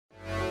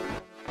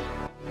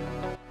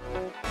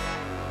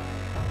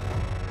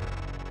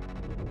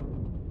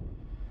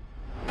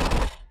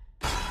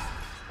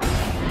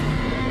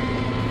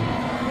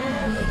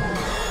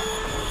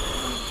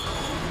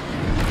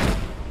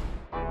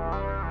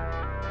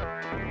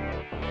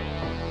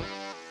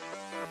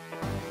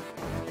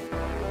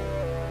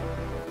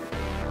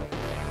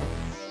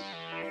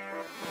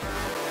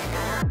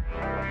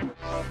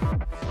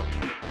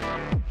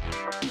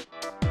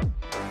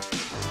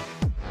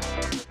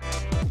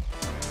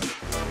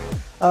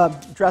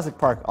Jurassic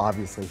Park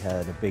obviously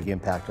had a big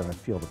impact on the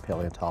field of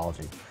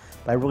paleontology.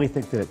 But I really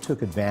think that it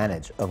took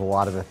advantage of a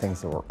lot of the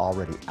things that were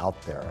already out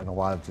there and a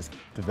lot of just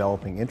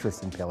developing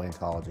interest in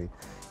paleontology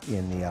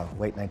in the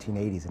late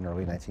 1980s and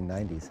early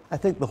 1990s. I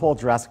think the whole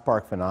Jurassic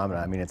Park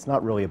phenomenon, I mean, it's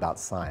not really about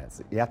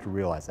science. You have to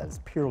realize that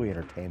it's purely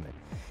entertainment.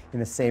 In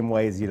the same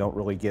way as you don't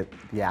really get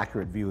the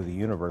accurate view of the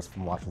universe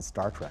from watching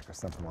Star Trek or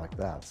something like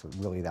that. So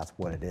really that's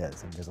what it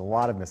is. And there's a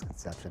lot of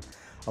misconception,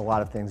 a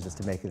lot of things just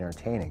to make it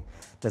entertaining.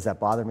 Does that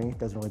bother me? It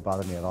doesn't really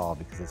bother me at all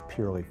because it's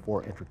purely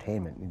for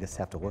entertainment. You just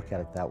have to look at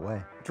it that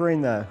way.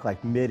 During the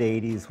mid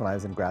 80s when I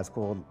was in grad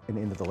school and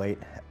into the late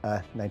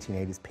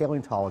 1980s,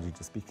 paleontology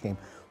just became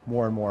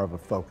more and more of a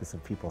focus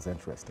of people's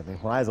interest. I mean,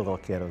 when I was a little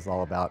kid, it was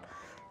all about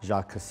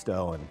Jacques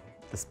Cousteau and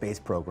the space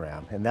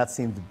program, and that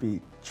seemed to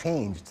be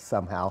changed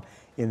somehow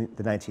in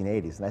the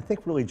 1980s. And I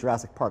think really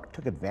Jurassic Park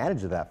took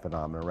advantage of that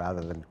phenomenon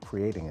rather than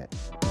creating it.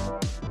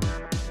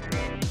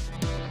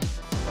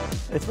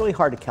 It's really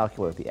hard to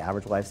calculate the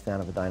average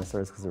lifespan of the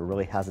dinosaurs because there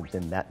really hasn't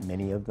been that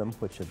many of them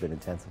which have been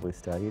intensively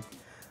studied.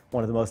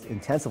 One of the most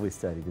intensively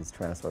studied is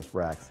Tyrannosaurus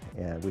rex,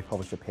 and we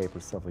published a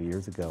paper several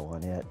years ago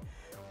on it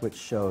which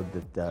showed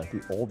that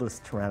the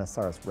oldest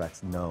Tyrannosaurus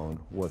rex known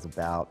was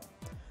about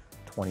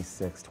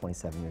 26,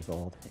 27 years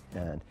old,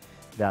 and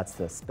that's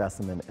the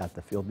specimen at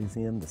the Field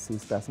Museum, the Sioux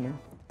specimen,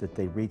 that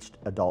they reached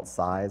adult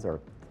size or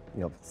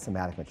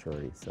somatic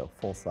maturity, so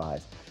full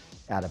size,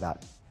 at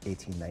about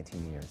 18,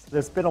 19 years.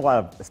 There's been a lot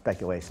of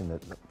speculation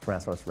that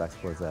Tyrannosaurus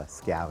rex was a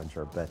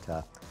scavenger,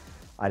 but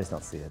I just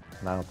don't see it,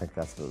 and I don't think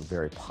that's a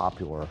very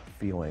popular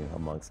feeling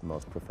amongst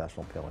most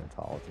professional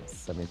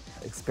paleontologists. I mean,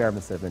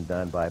 experiments that have been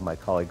done by my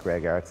colleague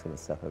Greg Erickson and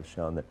stuff have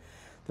shown that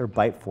their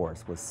bite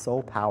force was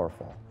so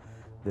powerful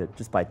that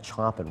just by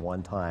chomping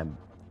one time,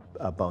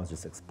 bones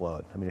just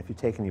explode. I mean, if you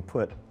take and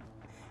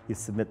you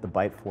submit the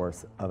bite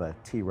force of a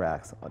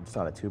T-Rex just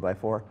on a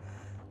 2x4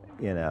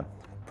 in a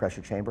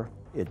pressure chamber,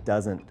 it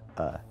doesn't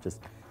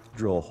just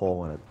drill a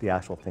hole in it. The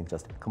actual thing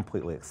just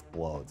completely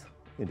explodes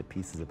into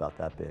pieces about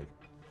that big.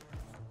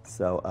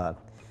 So,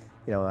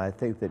 I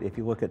think that if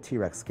you look at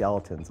T-Rex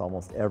skeletons,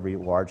 almost every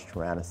large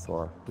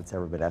tyrannosaur that's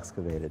ever been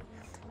excavated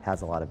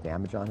has a lot of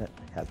damage on it,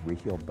 has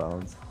rehealed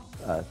bones,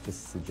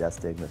 just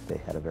suggesting that they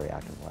had a very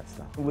active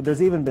lifestyle.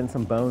 There's even been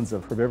some bones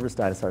of herbivorous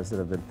dinosaurs that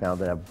have been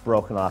found that have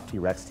broken off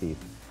T-Rex teeth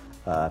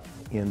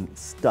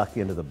stuck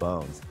into the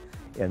bones,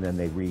 and then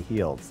they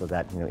rehealed, so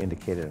that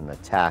indicated an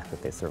attack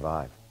that they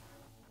survived.